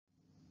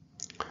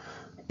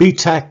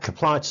BTEC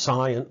Applied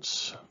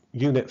Science,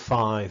 Unit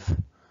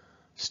 5,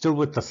 still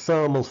with the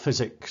thermal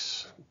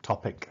physics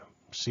topic,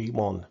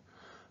 C1.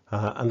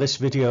 And this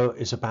video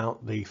is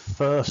about the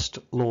first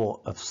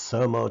law of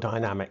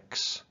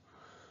thermodynamics.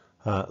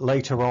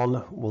 Later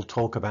on, we'll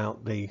talk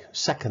about the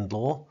second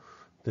law.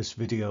 This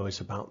video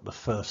is about the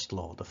first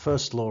law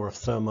of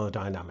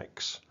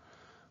thermodynamics.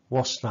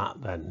 What's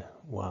that then?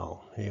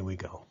 Well, here we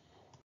go.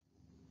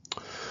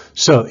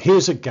 So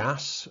here's a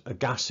gas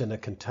in a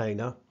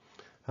container.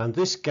 And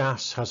this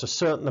gas has a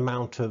certain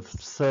amount of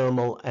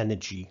thermal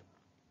energy,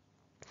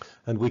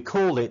 and we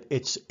call it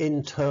its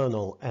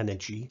internal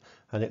energy,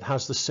 and it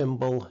has the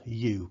symbol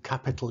U,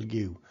 capital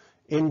U,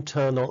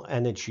 internal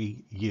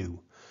energy U.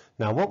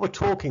 Now what we're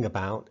talking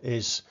about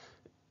is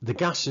the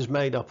gas is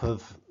made up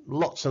of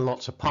lots and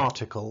lots of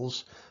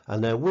particles,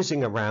 and they're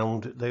whizzing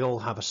around. They all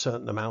have a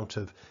certain amount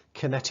of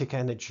kinetic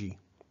energy.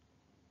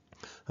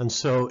 And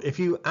so if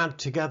you add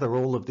together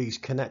all of these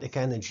kinetic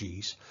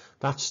energies,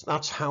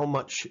 that's how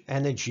much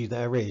energy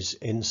there is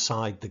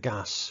inside the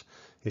gas.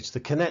 It's the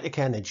kinetic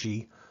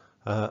energy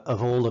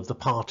of all of the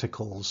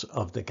particles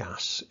of the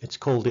gas. It's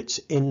called its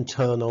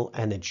internal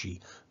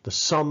energy, the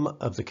sum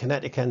of the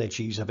kinetic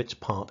energies of its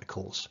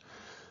particles.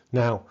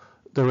 Now,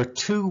 there are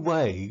two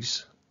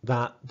ways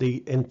that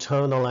the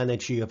internal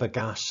energy of a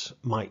gas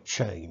might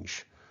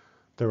change.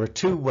 There are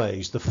two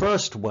ways. The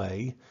first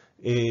way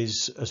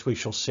is, as we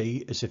shall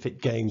see, is if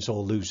it gains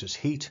or loses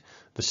heat.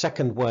 The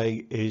second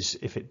way is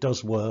if it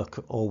does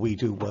work or we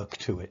do work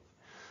to it.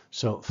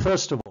 So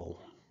first of all,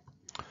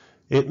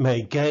 it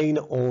may gain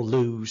or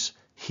lose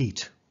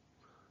heat.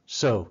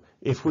 So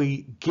if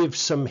we give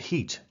some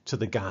heat to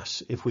the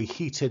gas, if we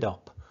heat it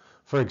up,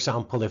 for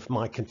example, if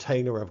my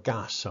container of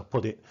gas, I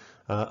put it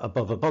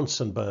above a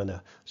Bunsen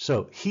burner.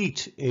 So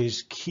heat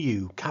is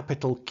Q,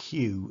 capital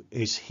Q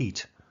is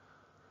heat.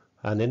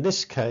 And in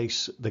this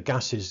case, the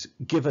gas is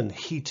given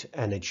heat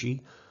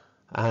energy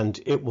and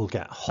it will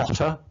get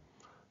hotter.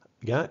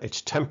 Yeah,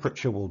 its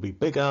temperature will be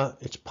bigger,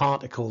 its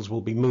particles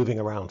will be moving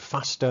around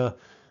faster,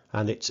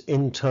 and its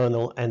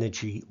internal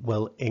energy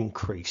will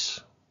increase.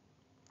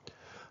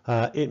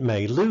 It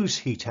may lose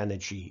heat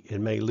energy.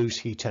 It may lose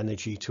heat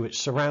energy to its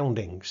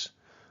surroundings.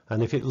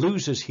 And if it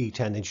loses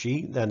heat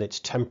energy, then its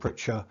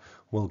temperature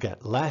will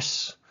get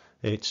less,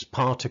 its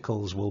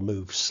particles will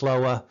move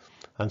slower,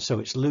 and so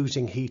it's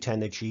losing heat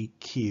energy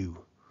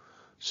Q.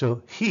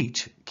 So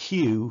heat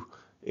Q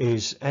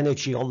is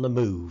energy on the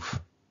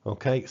move.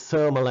 Okay,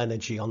 thermal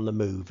energy on the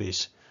move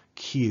is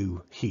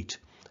Q, heat,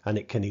 and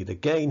it can either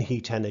gain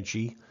heat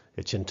energy,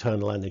 its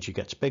internal energy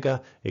gets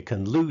bigger, it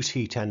can lose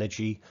heat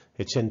energy,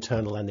 its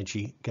internal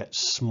energy gets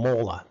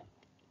smaller.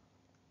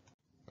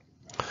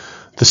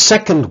 The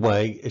second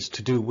way is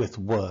to do with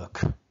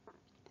work.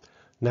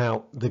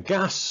 Now the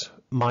gas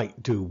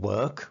might do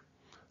work.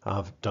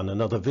 I've done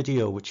another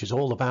video which is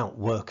all about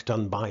work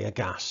done by a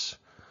gas.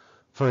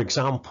 For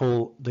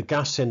example, the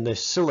gas in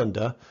this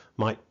cylinder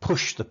might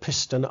push the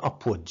piston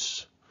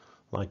upwards,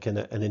 like in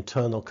an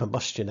internal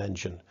combustion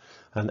engine.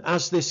 And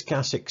as this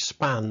gas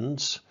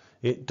expands,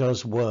 it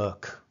does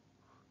work.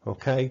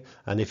 Okay?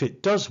 And if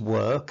it does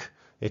work,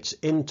 its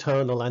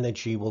internal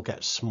energy will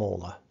get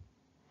smaller.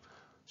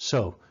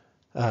 So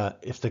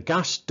if the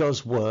gas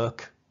does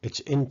work, its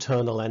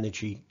internal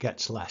energy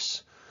gets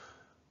less.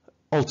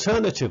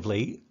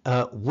 Alternatively,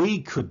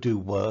 we could do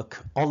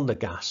work on the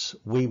gas.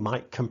 We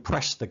might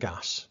compress the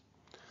gas.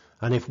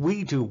 And if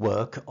we do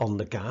work on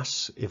the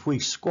gas, if we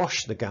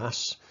squash the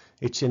gas,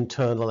 its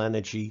internal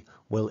energy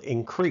will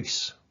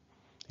increase.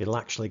 It'll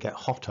actually get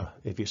hotter.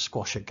 If you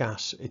squash a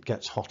gas, it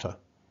gets hotter.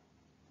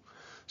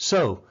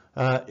 So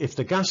if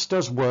the gas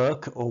does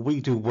work or we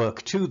do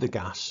work to the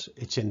gas,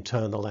 its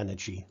internal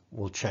energy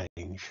will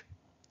change.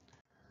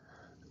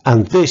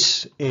 And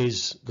this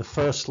is the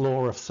first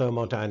law of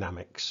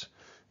thermodynamics.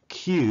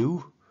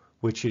 Q,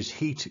 which is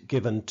heat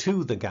given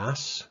to the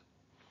gas,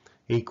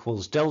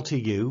 equals delta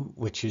U,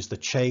 which is the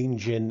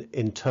change in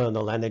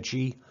internal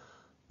energy,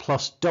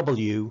 plus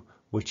W,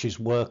 which is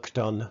work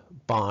done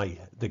by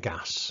the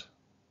gas.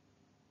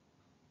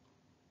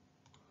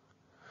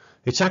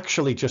 It's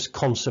actually just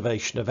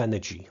conservation of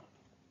energy.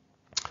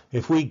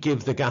 If we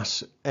give the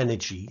gas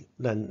energy,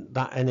 then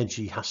that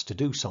energy has to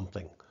do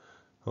something.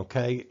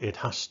 Okay, it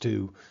has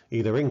to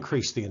either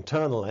increase the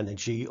internal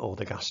energy or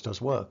the gas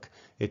does work.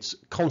 It's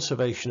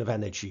conservation of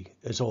energy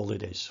is all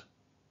it is.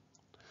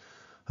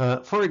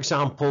 For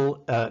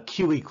example,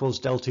 Q equals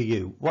delta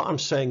U. What I'm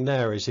saying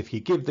there is if you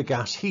give the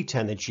gas heat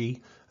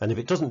energy and if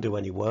it doesn't do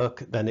any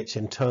work, then its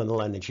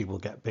internal energy will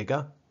get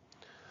bigger.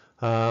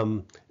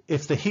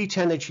 If the heat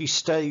energy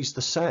stays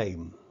the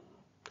same,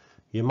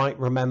 you might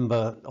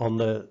remember on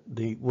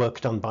the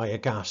work done by a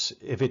gas,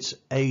 if it's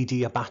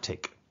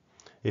adiabatic.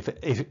 If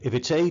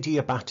it's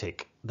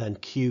adiabatic, then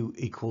Q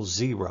equals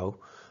 0,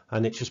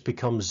 and it just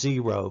becomes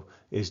 0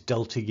 is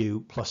delta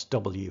U plus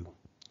W.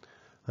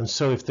 And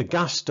so if the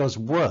gas does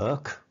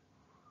work,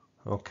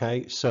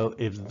 okay, so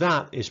if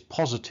that is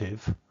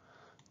positive,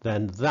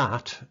 then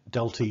that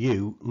delta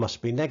U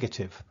must be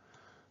negative,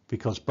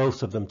 because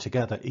both of them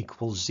together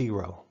equals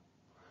 0.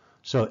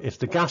 So if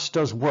the gas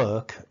does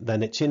work,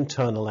 then its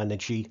internal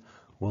energy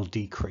will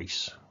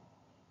decrease.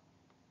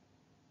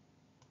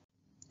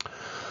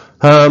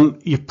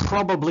 You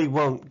probably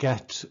won't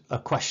get a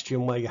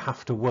question where you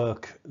have to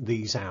work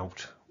these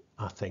out,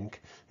 I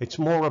think. It's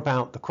more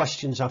about, the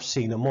questions I've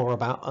seen are more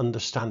about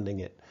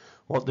understanding it,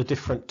 what the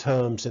different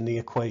terms in the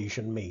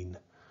equation mean.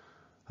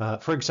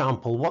 For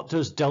example, what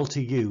does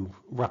delta U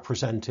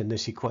represent in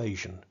this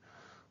equation?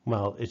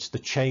 Well, it's the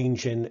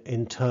change in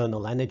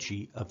internal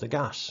energy of the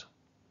gas.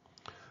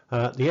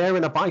 The air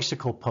in a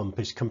bicycle pump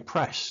is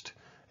compressed.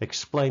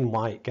 Explain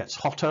why it gets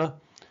hotter.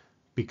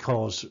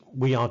 Because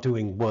we are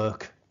doing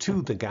work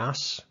to the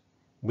gas,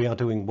 we are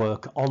doing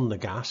work on the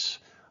gas,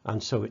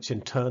 and so its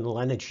internal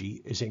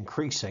energy is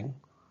increasing,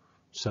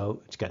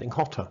 so it's getting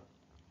hotter.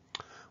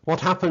 What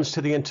happens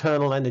to the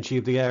internal energy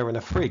of the air in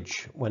a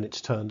fridge when it's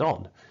turned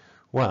on?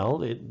 Well,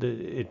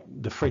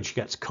 the fridge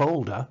gets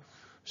colder,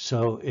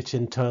 so its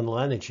internal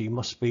energy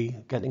must be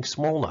getting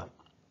smaller.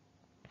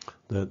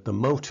 The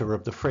motor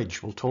of the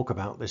fridge, we'll talk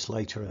about this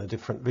later in a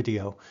different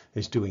video,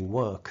 is doing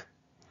work.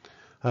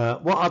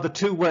 What are the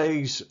two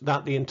ways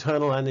that the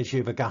internal energy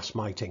of a gas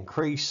might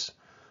increase?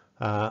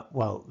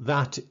 Well,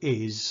 that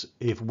is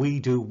if we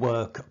do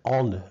work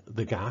on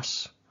the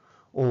gas,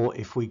 or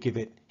if we give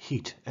it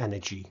heat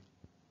energy